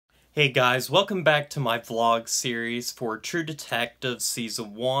Hey guys, welcome back to my vlog series for True Detective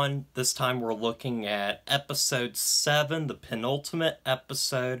Season 1. This time we're looking at Episode 7, the penultimate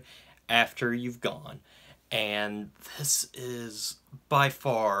episode, After You've Gone. And this is by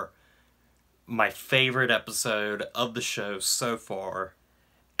far my favorite episode of the show so far.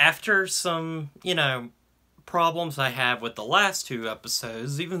 After some, problems I have with the last two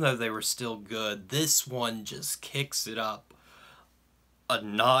episodes, even though they were still good, this one just kicks it up a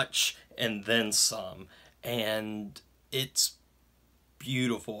notch and then some, and it's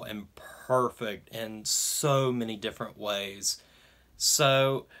beautiful and perfect in so many different ways.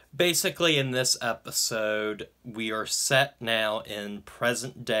 So basically in this episode we are set now in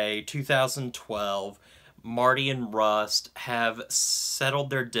present day 2012. Marty and Rust have settled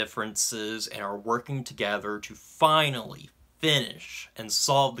their differences and are working together to finally finish and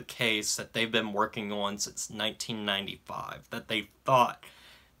solve the case that they've been working on since 1995, that they thought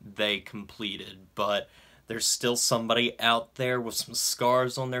they completed, but there's still somebody out there with some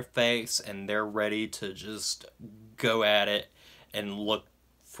scars on their face, and they're ready to just go at it and look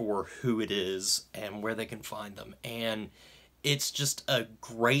for who it is and where they can find them. And it's just a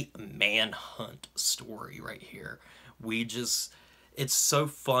great manhunt story right here. It's so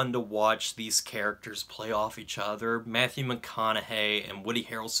fun to watch these characters play off each other. Matthew McConaughey and Woody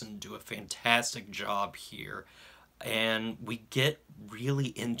Harrelson do a fantastic job here. And we get really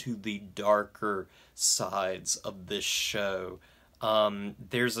into the darker sides of this show.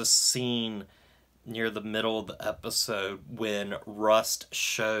 There's a scene near the middle of the episode when Rust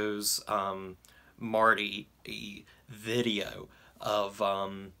shows Marty a video of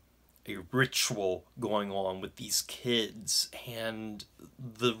a ritual going on with these kids, and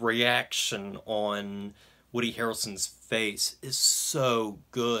the reaction on Woody Harrelson's face is so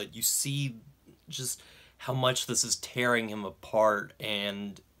good. You see just how much this is tearing him apart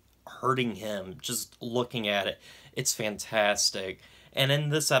and hurting him just looking at it. It's fantastic. And in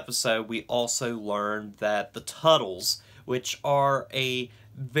this episode, we also learned that the Tuttles, which are a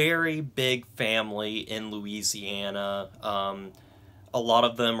very big family in Louisiana, a lot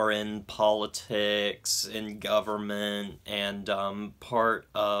of them are in politics, in government, and part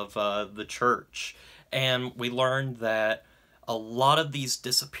of the church. And we learned that a lot of these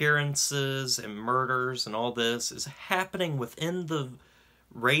disappearances and murders and all this is happening within the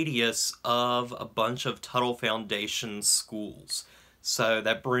radius of a bunch of Tuttle Foundation schools. So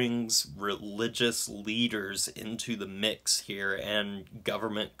that brings religious leaders into the mix here and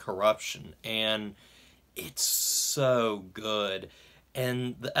government corruption. And it's so good.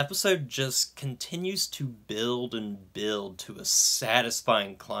 And the episode just continues to build and build to a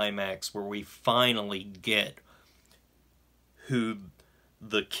satisfying climax where we finally get who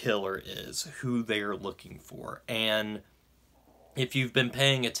the killer is, who they are looking for. And if you've been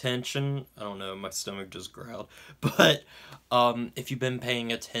paying attention, I don't know, my stomach just growled, but if you've been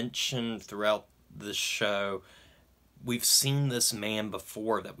paying attention throughout the show, we've seen this man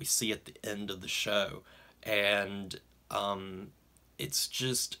before that we see at the end of the show, and it's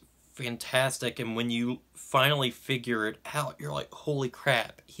just fantastic. And when you finally figure it out, you're like, holy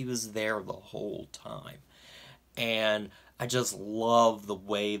crap, he was there the whole time. And I just love the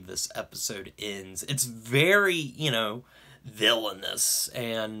way this episode ends. It's very, villainous,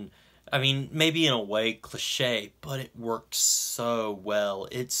 and, I mean, maybe in a way cliche, but it works so well.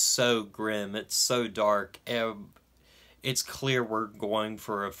 It's so grim, it's so dark, and it's clear we're going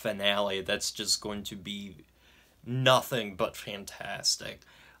for a finale that's just going to be nothing but fantastic.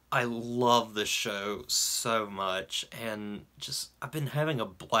 I love the show so much, and I've been having a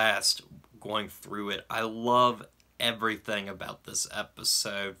blast going through it. I love everything about this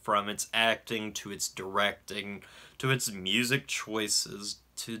episode, from its acting to its directing to its music choices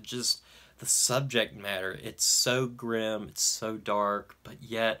to just the subject matter. It's so grim, it's so dark, but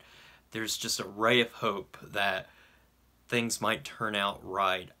yet there's just a ray of hope that things might turn out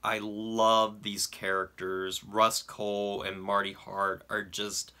right. I love these characters. Rust Cole and Marty Hart are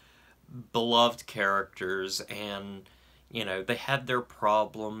just beloved characters, and they had their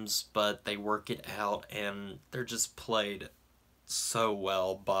problems, but they work it out, and they're just played so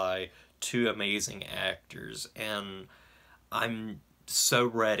well by two amazing actors. And I'm so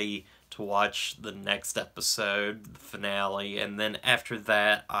ready to watch the next episode, the finale, and then after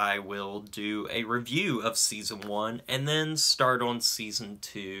that I will do a review of Season 1, and then start on Season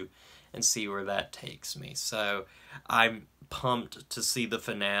 2 and see where that takes me. So I'm pumped to see the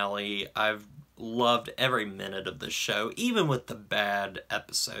finale. I've loved every minute of the show, even with the bad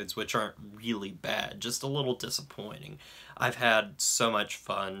episodes, which aren't really bad, just a little disappointing. I've had so much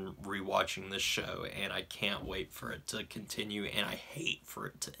fun rewatching this show, and I can't wait for it to continue, and I hate for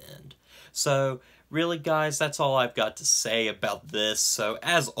it to end. So, really, guys, that's all I've got to say about this. So,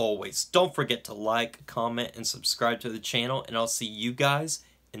 as always, don't forget to like, comment, and subscribe to the channel, and I'll see you guys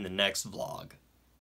in the next vlog.